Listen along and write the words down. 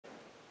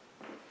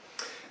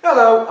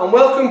Hello and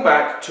welcome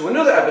back to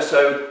another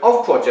episode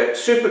of Project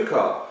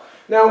Supercar.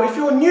 Now if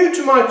you're new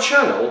to my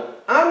channel,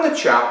 I'm the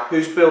chap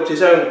who's built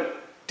his own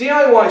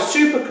DIY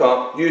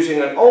supercar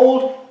using an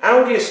old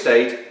Audi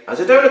estate as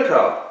a donor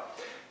car.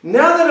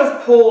 Now that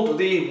I've pulled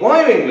the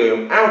wiring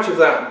loom out of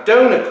that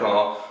donor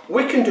car,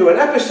 we can do an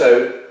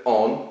episode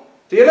on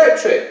the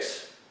electrics.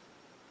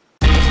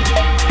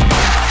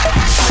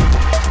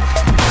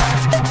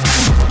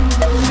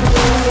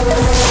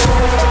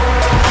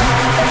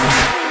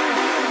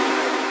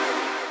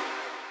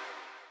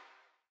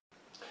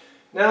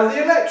 Now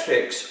the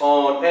electrics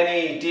on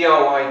any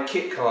DIY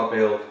kit car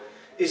build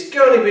is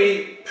going to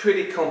be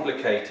pretty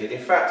complicated.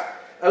 In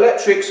fact,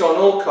 electrics on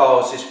all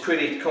cars is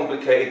pretty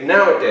complicated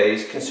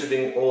nowadays,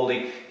 considering all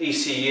the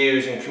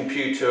ECUs and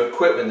computer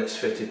equipment that's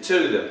fitted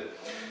to them.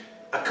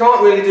 I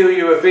can't really do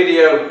you a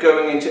video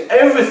going into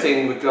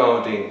everything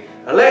regarding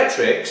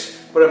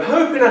electrics, but I'm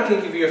hoping I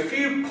can give you a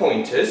few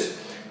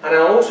pointers, and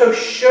I'll also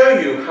show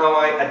you how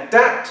I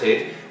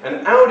adapted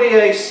an Audi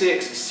A6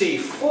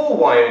 C4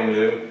 wiring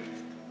loom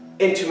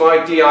into my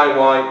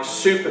DIY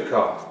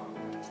supercar.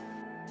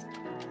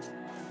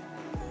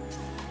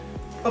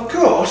 Of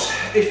course,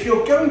 if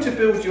you're going to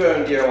build your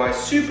own DIY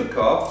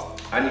supercar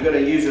and you're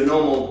going to use a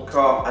normal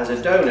car as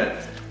a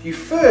donor, you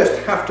first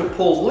have to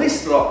pull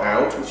this lot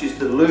out, which is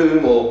the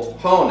loom or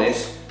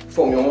harness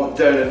from your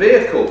donor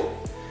vehicle.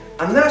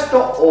 And that's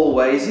not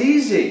always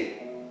easy.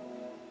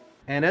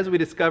 And as we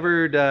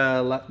discovered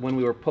when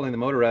we were pulling the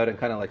motor out and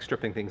kind of like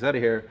stripping things out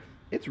of here,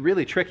 it's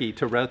really tricky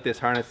to route this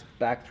harness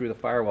back through the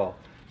firewall.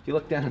 If you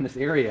look down in this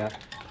area,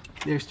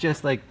 there's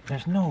just like,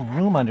 there's no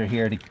room under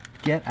here to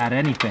get at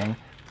anything.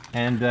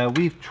 And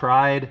we've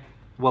tried,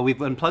 well,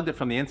 we've unplugged it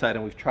from the inside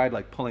and we've tried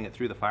like pulling it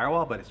through the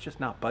firewall, but it's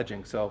just not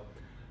budging. So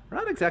we're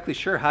not exactly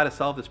sure how to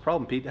solve this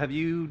problem. Pete, have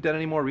you done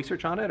any more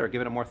research on it or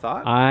given it more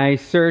thought? I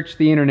searched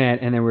the internet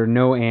and there were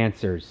no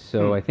answers.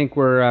 So I think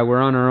we're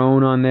on our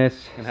own on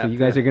this. So you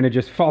guys are gonna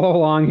just follow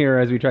along here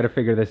as we try to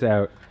figure this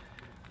out.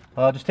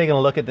 Well, just taking a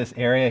look at this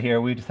area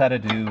here, we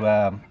decided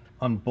to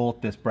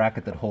unbolt this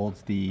bracket that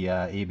holds the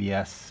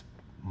ABS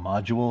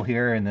module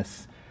here in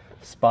this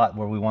spot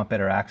where we want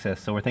better access.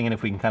 So we're thinking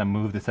if we can kind of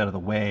move this out of the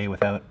way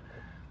without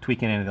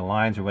tweaking any of the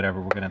lines or whatever,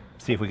 we're gonna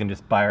see if we can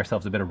just buy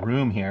ourselves a bit of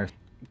room here.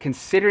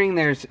 Considering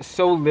there's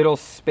so little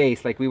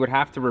space, like we would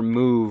have to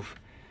remove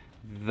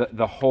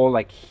the whole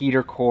like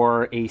heater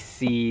core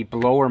AC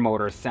blower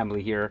motor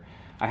assembly here.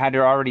 I had to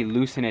already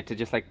loosen it to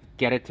just like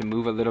get it to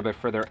move a little bit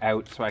further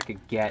out so I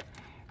could get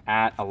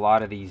at a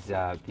lot of these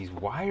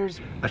wires.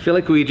 I feel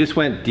like we just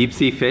went deep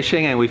sea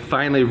fishing and we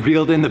finally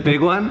reeled in the big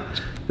one.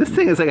 This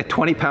thing is like a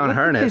 20-pound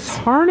harness. This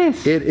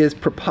harness. It is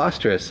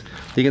preposterous.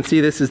 You can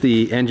see this is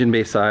the engine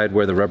bay side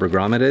where the rubber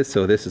grommet is.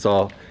 So this is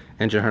all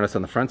engine harness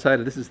on the front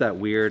side. This is that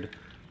weird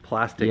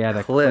plastic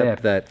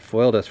clip that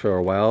foiled us for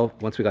a while.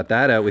 Once we got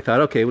that out, we thought,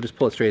 okay, we'll just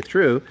pull it straight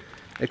through,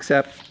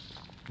 except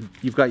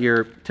you've got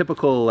your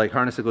typical like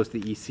harness that goes to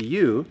the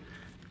ECU,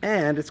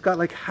 and it's got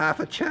like half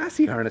a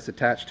chassis harness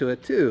attached to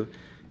it too.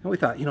 And we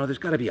thought, you know, there's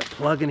got to be a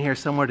plug in here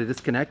somewhere to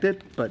disconnect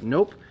it, but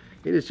nope.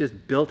 It is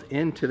just built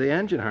into the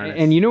engine harness.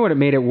 And you know what it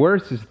made it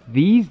worse is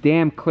these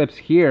damn clips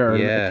here are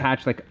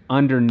attached like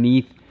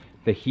underneath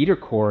the heater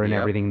core and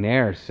everything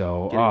there.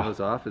 So getting those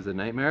off is a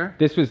nightmare.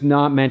 This was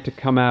not meant to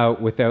come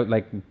out without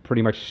like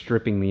pretty much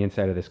stripping the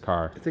inside of this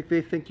car. It's like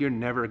they think you're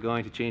never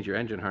going to change your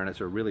engine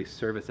harness or really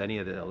service any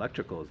of the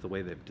electricals the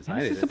way they've designed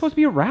it. Is this supposed to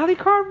be a rally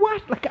car?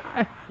 What? Like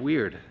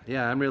weird.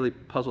 Yeah, I'm really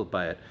puzzled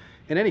by it.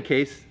 In any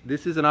case,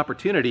 this is an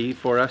opportunity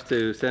for us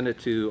to send it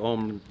to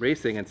Ohm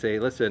Racing and say,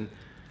 listen,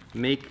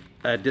 make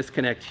a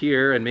disconnect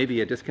here and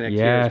maybe a disconnect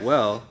here as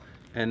well.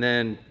 And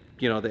then,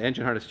 you know, the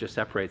engine harness just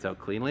separates out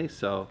cleanly.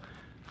 So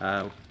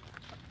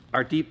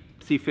our deep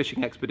sea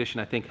fishing expedition,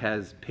 I think,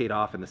 has paid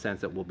off in the sense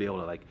that we'll be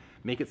able to like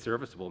make it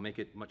serviceable, make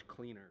it much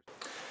cleaner.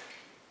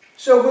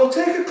 So we'll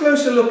take a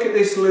closer look at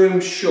this loom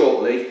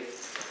shortly,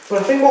 but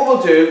I think what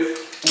we'll do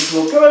is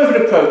we'll go over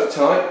the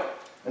prototype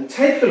and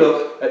take a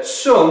look at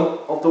some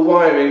of the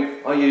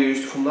wiring I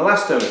used from the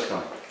last donor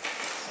car.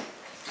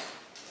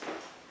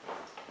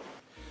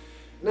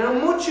 Now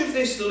much of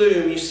this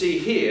loom you see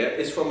here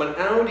is from an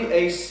Audi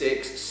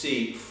A6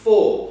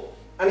 C4,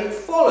 and it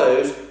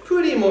follows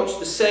pretty much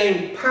the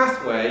same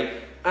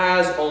pathway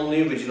as on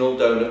the original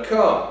donor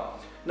car.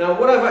 Now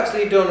what I've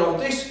actually done on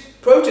this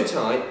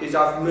prototype is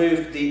I've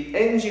moved the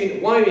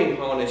engine wiring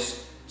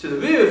harness to the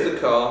rear of the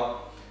car,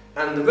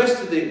 and the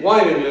rest of the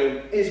wiring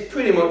loom is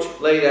pretty much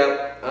laid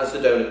out as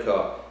the donor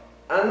car.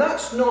 And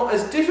that's not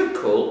as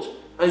difficult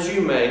as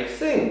you may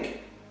think.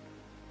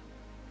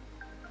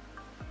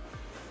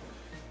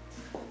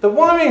 The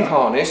wiring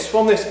harness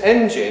from this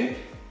engine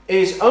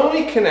is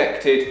only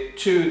connected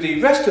to the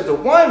rest of the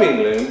wiring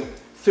loom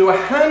through a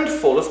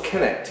handful of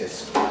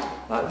connectors,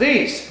 like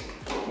these.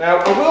 Now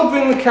I will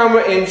bring the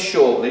camera in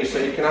shortly so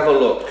you can have a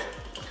look.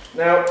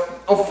 Now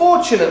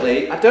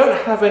unfortunately I don't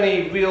have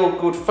any real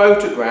good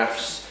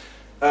photographs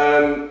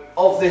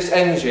of this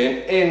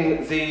engine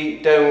in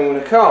the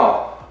donor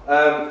car.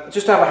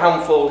 Just have a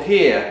handful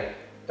here,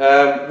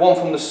 one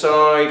from the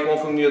side, one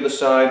from the other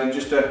side, and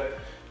just a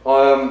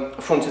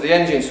front of the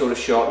engine sort of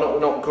shot,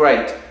 not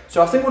great.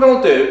 So I think what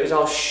I'll do is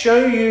I'll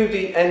show you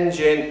the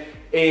engine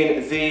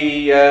in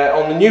the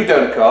on the new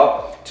donor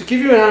car to give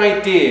you an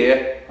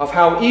idea of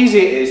how easy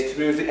it is to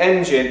move the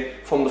engine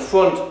from the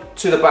front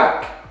to the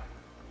back.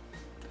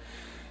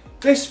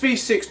 This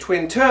V6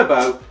 twin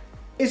turbo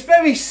is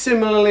very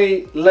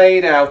similarly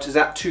laid out as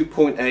that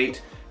 2.8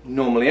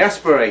 normally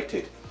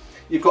aspirated.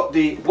 You've got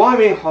the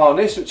wiring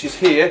harness, which is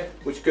here,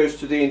 which goes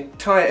to the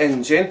entire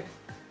engine,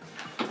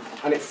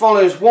 and it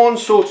follows one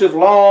sort of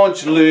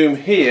large loom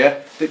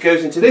here that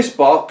goes into this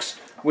box,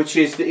 which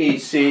is the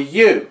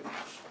ECU.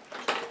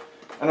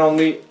 And on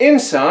the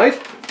inside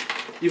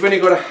you've only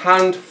got a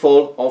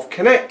handful of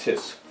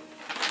connectors,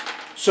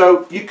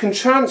 so you can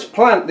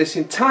transplant this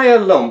entire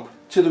lump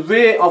to the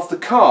rear of the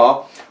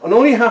car, and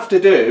all you have to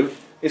do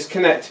is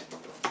connect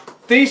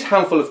these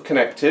handful of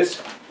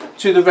connectors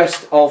to the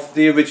rest of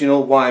the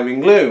original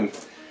wiring loom.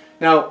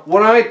 Now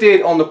what I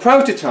did on the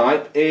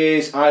prototype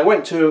is I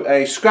went to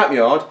a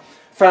scrapyard,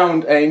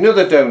 found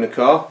another donor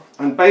car,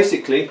 and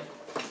basically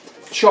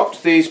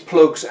chopped these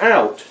plugs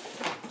out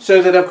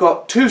so that I've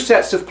got two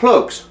sets of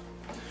plugs.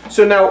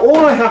 So now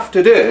all I have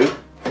to do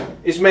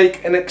is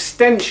make an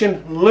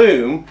extension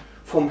loom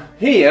from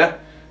here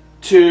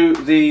to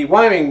the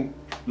wiring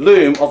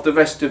loom of the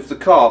rest of the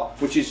car,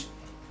 which is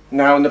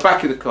now in the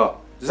back of the car.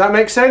 Does that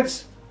make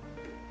sense?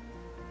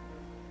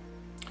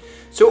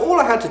 So all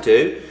I had to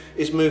do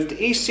is move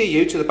the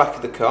ECU to the back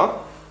of the car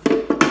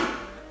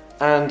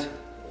and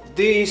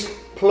these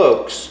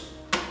plugs,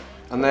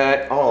 and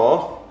there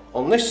are,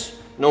 on this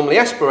normally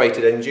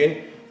aspirated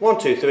engine, 1,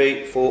 2,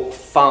 3, 4,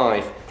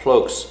 5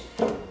 plugs,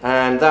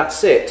 and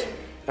that's it.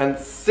 And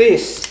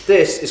this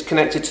is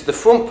connected to the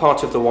front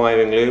part of the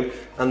wiring loom,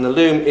 and the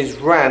loom is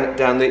ran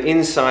down the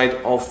inside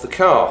of the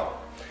car.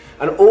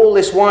 And all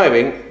this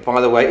wiring,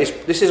 by the way,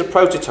 this is a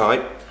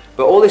prototype,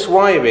 but all this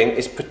wiring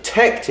is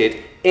protected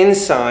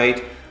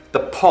inside the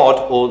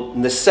pod or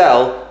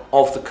nacelle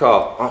of the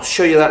car. I'll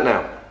show you that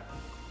now.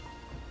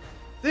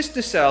 This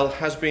nacelle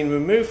has been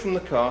removed from the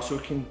car so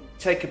we can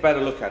take a better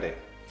look at it.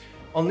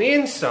 On the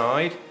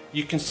inside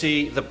you can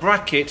see the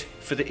bracket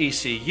for the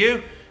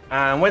ECU,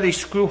 and where these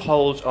screw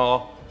holes are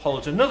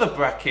holds another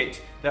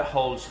bracket that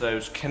holds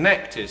those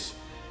connectors.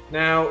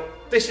 Now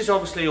this is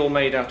obviously all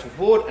made out of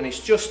wood and it's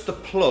just the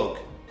plug,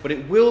 but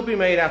it will be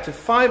made out of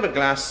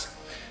fiberglass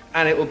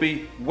and it will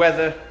be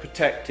weather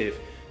protective.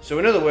 So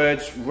in other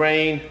words,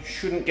 rain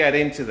shouldn't get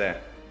into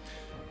there.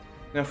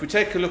 Now if we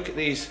take a look at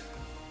these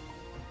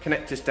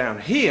connectors down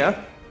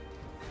here,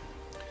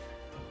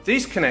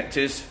 these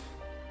connectors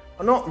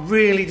are not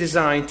really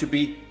designed to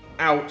be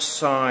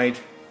outside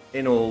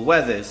in all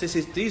weathers.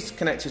 These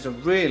connectors are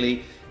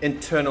really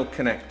internal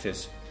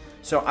connectors.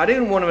 So I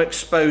didn't want to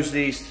expose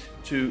these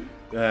to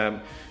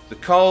the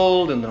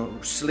cold and the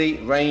sleet,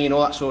 rain,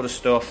 all that sort of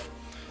stuff.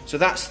 So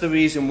that's the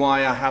reason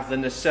why I have the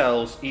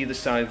nacelles either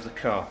side of the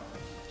car.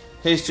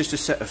 Here's just a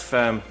set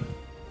of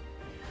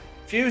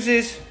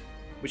fuses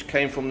which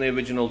came from the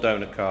original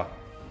donor car.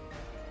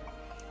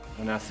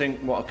 And I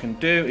think what I can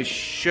do is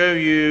show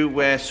you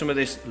where some of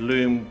this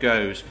loom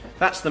goes.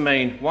 That's the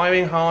main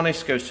wiring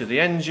harness, goes to the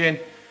engine,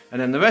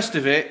 and then the rest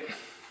of it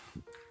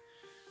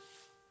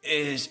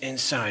is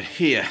inside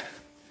here.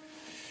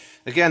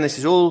 Again, this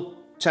is all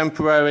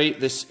temporary.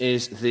 This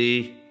is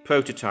the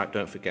prototype,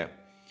 don't forget.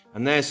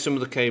 And there's some of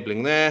the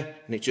cabling there,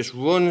 and it just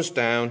runs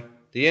down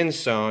the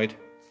inside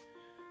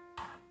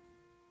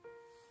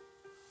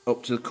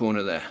up to the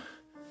corner there.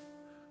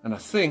 And I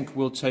think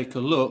we'll take a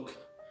look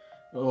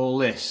at all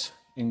this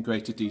in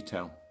greater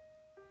detail.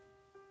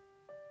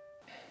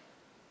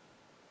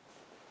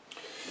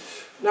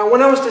 Now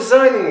when I was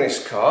designing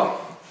this car,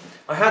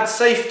 I had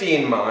safety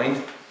in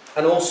mind,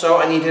 and also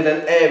I needed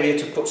an area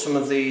to put some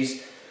of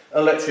these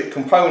electric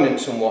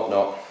components and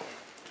whatnot.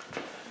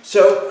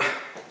 So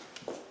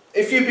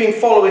if you've been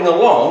following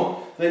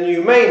along, then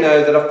you may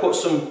know that I've put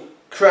some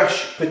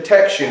crash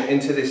protection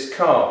into this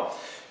car.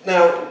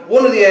 Now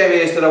one of the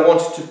areas that I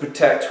wanted to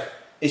protect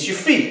is your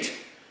feet.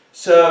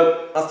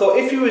 So I thought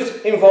if you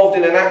was involved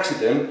in an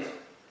accident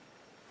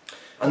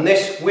and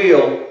this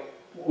wheel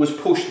was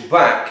pushed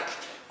back,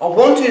 I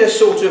wanted a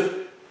sort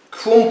of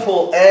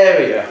crumple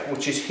area,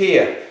 which is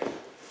here.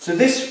 So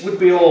this would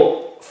be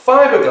all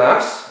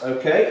fiberglass,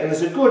 okay, and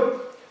there's a good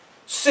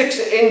 6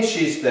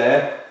 inches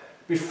there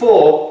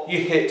before you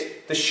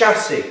hit the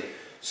chassis.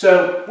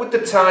 So with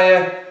the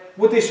tyre,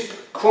 with this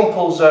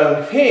crumple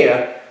zone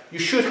here, you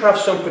should have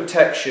some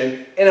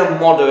protection in a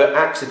moderate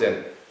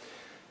accident.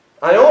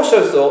 I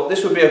also thought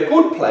this would be a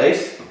good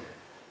place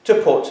to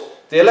put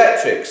the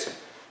electrics.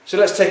 So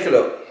let's take a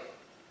look.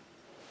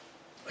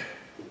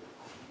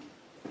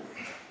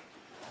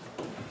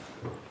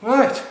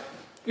 Right,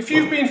 if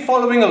you've been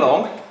following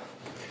along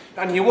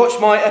and you watch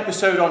my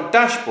episode on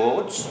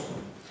dashboards,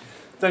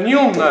 then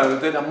you'll know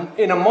that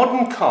in a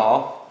modern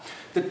car,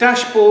 the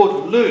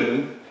dashboard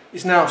loom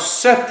is now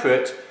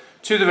separate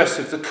to the rest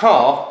of the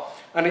car,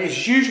 and it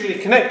is usually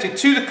connected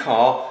to the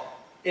car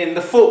in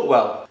the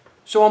footwell.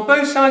 So on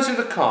both sides of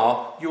the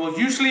car, you will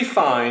usually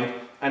find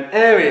an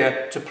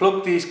area to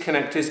plug these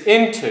connectors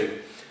into.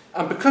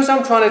 And because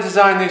I'm trying to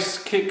design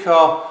this kit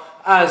car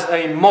as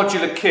a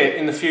modular kit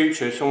in the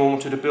future, if someone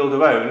wanted to build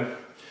their own,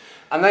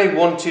 and they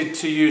wanted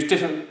to use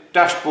different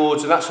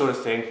dashboards and that sort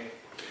of thing,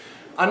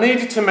 I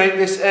needed to make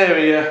this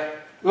area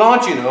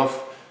large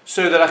enough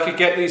so that I could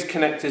get these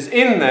connectors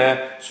in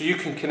there so you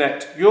can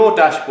connect your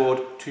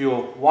dashboard to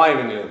your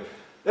wiring loom.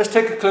 Let's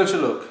take a closer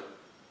look.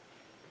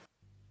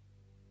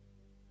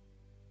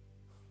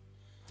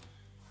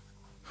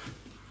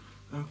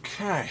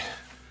 Okay,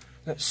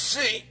 let's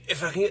see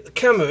if I can get the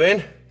camera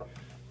in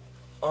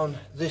on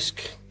this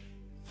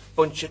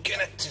bunch of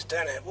connectors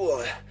down here.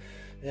 Whoa,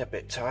 they're a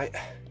bit tight.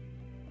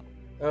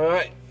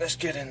 Alright, let's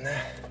get in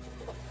there.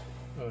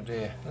 Oh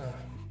dear.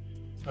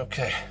 Oh.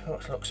 Okay,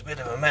 that looks a bit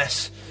of a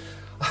mess.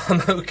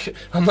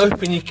 I'm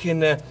hoping you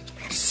can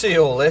see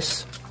all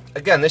this.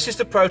 Again, this is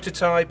the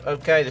prototype,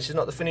 okay, this is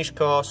not the finished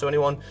car, so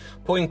anyone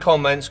putting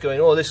comments going,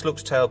 oh, this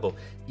looks terrible.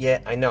 Yeah,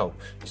 I know,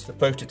 it's the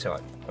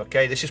prototype,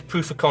 okay, this is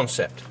proof of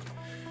concept.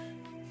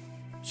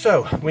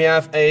 So, we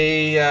have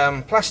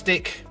a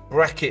plastic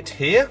bracket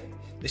here.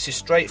 This is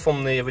straight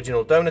from the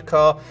original donor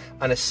car,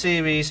 and a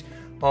series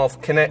of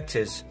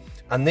connectors.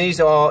 And these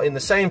are in the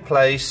same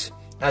place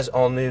as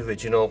on the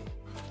original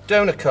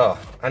donor car,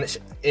 and it's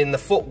in the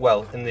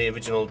footwell in the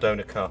original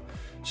donor car.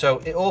 So,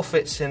 it all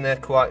fits in there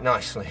quite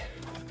nicely.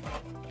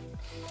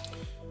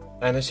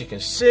 And as you can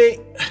see,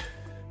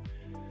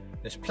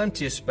 there's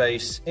plenty of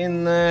space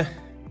in there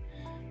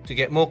to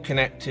get more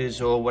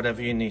connectors or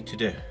whatever you need to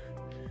do.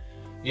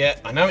 Yeah,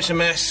 I know it's a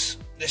mess.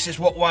 This is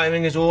what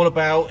wiring is all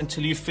about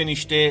until you've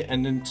finished it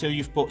and until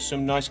you've put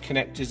some nice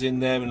connectors in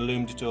there and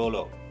loomed it all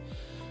up.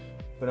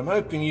 But I'm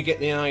hoping you get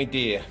the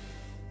idea.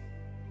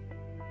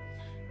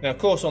 Now, of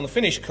course, on the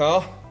finished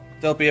car,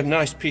 there'll be a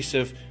nice piece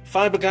of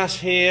fiberglass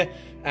here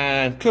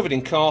and covered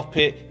in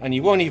carpet, and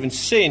you won't even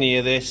see any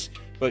of this,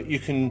 but you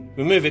can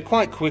remove it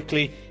quite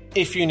quickly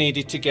if you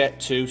needed to get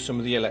to some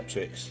of the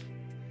electrics.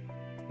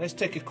 Let's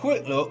take a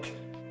quick look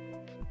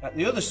at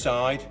the other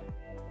side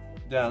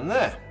down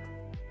there.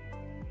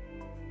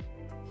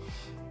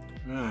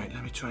 Right,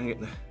 let me try and get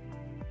the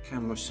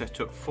camera set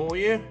up for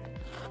you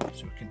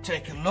so we can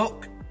take a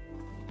look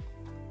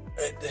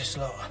at this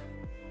lot.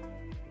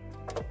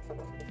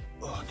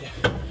 Oh dear.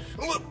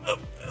 Oh,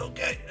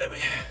 okay, there we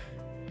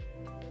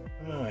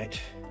go.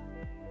 Right.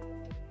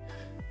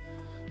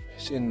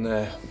 It's in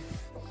there.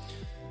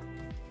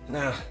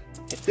 Now,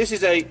 this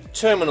is a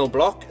terminal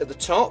block at the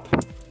top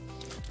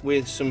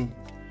with some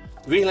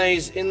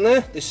relays in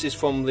there. This is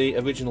from the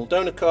original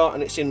donor car,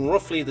 and it's in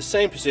roughly the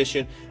same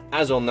position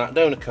as on that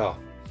donor car.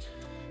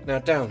 Now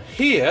down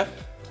here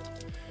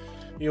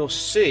you'll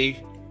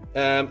see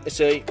it's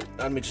a,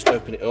 let me just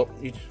open it up,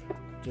 you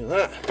do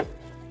that,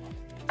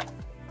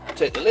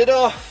 take the lid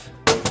off,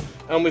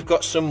 and we've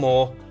got some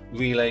more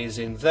relays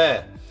in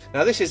there.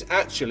 Now this is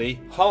actually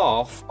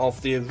half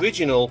of the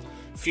original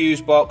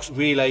fuse box,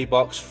 relay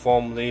box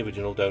from the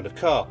original donor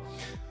car.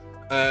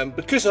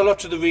 Because a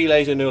lot of the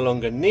relays are no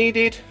longer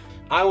needed,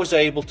 I was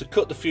able to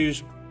cut the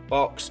fuse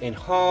box in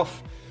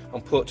half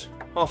and put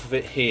half of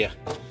it here.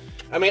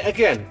 I mean,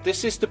 again,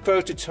 this is the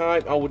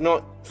prototype. I would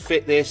not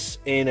fit this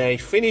in a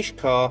finished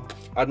car.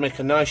 I'd make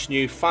a nice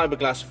new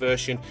fiberglass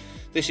version.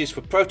 This is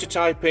for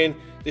prototyping.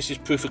 This is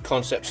proof of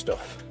concept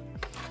stuff.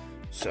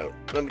 So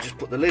let me just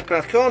put the lid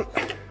back on.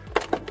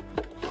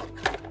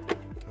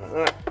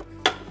 Alright,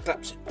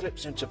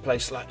 clips into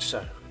place like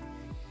so.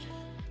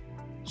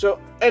 So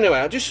anyway,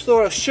 I just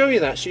thought I'd show you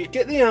that so you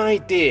get the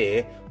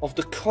idea of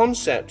the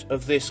concept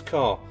of this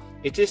car.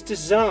 It is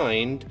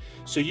designed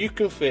so you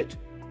can fit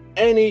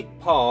any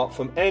part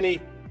from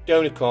any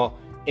donor car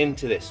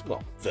into this.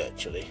 Well,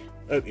 virtually.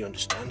 Hope you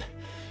understand.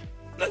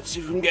 Let's see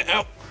if we can get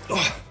out.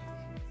 Oh.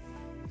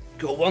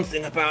 Got one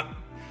thing about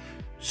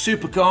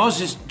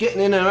supercars is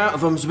getting in and out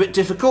of them is a bit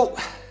difficult.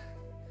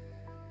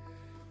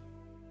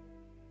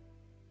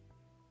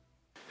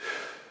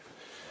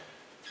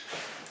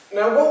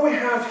 Now what we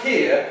have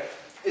here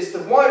is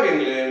the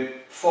wiring loom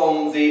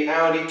from the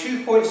Audi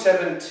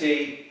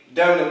 2.7T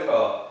donor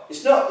car.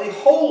 It's not the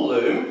whole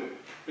loom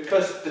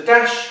because the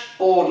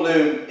dashboard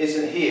loom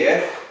isn't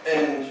here,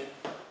 and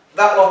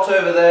that lot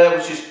over there,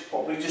 which is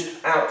probably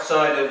just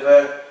outside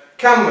of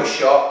camera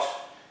shot,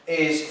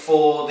 is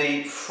for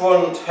the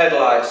front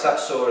headlights, that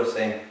sort of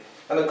thing.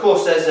 And of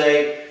course there's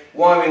a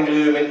wiring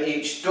loom in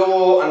each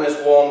door and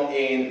there's one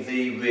in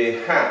the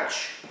rear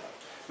hatch.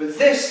 But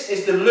this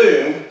is the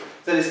loom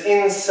that is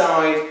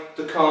inside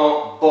the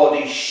car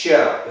body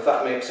shell, if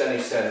that makes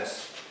any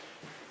sense.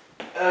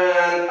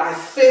 And I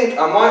think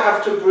I might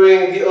have to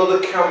bring the other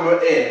camera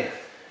in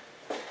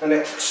and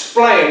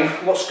explain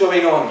what's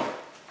going on.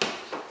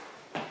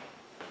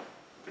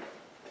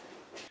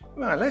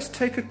 Right, let's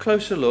take a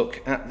closer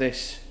look at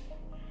this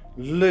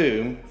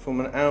loom from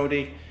an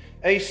Audi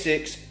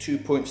A6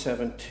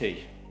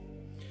 2.7T.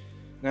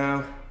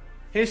 Now,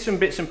 here's some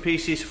bits and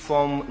pieces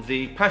from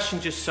the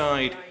passenger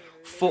side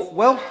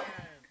footwell.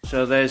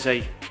 So there's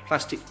a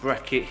plastic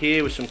bracket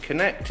here with some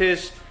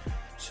connectors,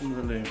 some of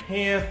the loom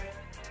here.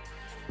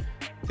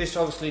 This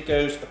obviously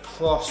goes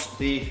across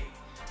the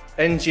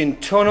engine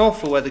tunnel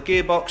for where the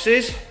gearbox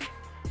is.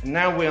 And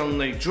now we're on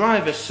the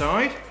driver's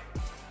side.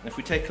 And if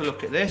we take a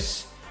look at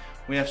this,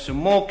 we have some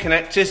more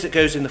connectors that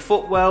goes in the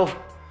footwell,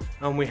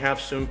 and we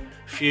have some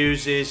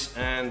fuses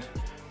and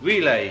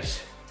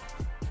relays.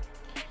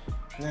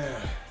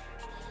 Now,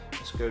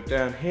 let's go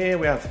down here.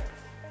 We have,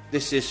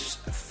 this is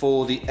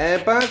for the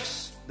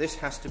airbags. This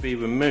has to be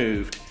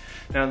removed.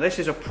 Now this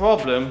is a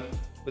problem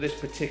with this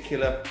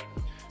particular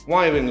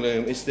wiring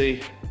loom,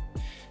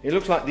 it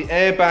looks like the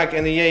airbag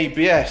and the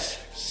ABS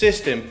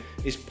system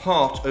is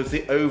part of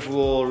the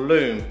overall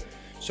loom.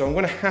 So I'm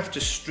going to have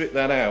to strip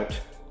that out.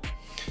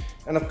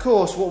 And of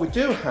course what we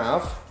do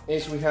have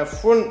is we have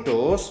front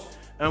doors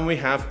and we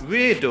have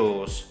rear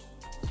doors.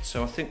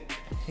 So I think,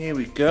 here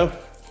we go.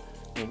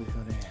 What have we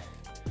got here?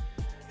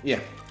 Yeah,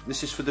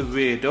 this is for the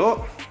rear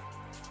door.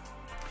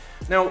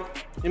 Now,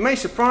 it may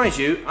surprise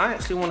you, I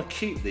actually want to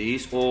keep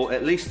these, or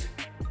at least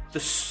the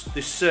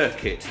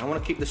circuit. I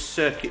want to keep the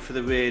circuit for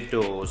the rear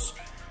doors,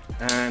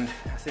 and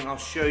I think I'll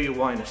show you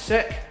why in a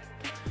sec.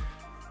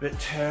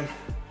 But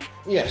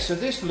yeah, so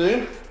this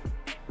loom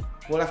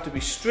will have to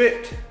be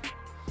stripped.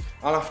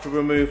 I'll have to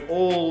remove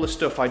all the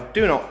stuff I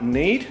do not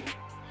need,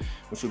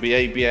 which will be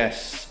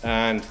ABS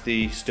and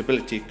the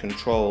stability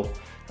control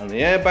and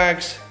the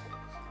airbags,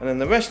 and then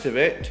the rest of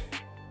it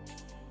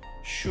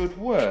should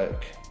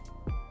work.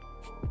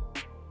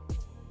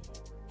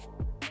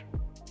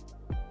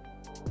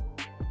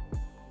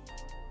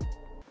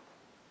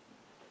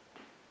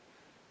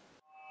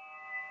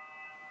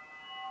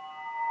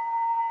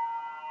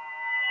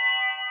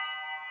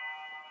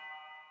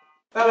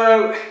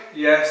 Hello,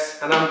 yes,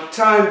 and I'm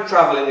time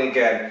travelling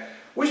again,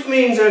 which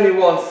means only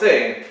one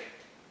thing.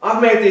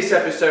 I've made this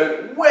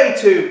episode way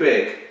too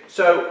big,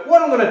 so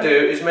what I'm going to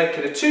do is make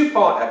it a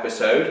two-part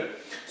episode.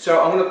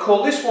 So I'm going to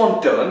call this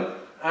one done,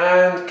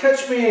 and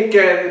catch me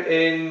again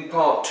in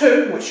part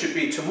 2, which should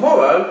be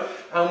tomorrow,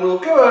 and we'll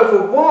go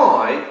over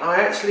why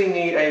I actually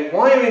need a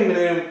wiring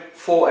loom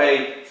for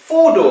a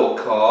 4-door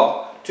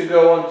car to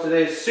go onto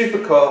this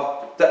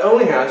supercar that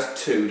only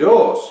has 2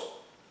 doors.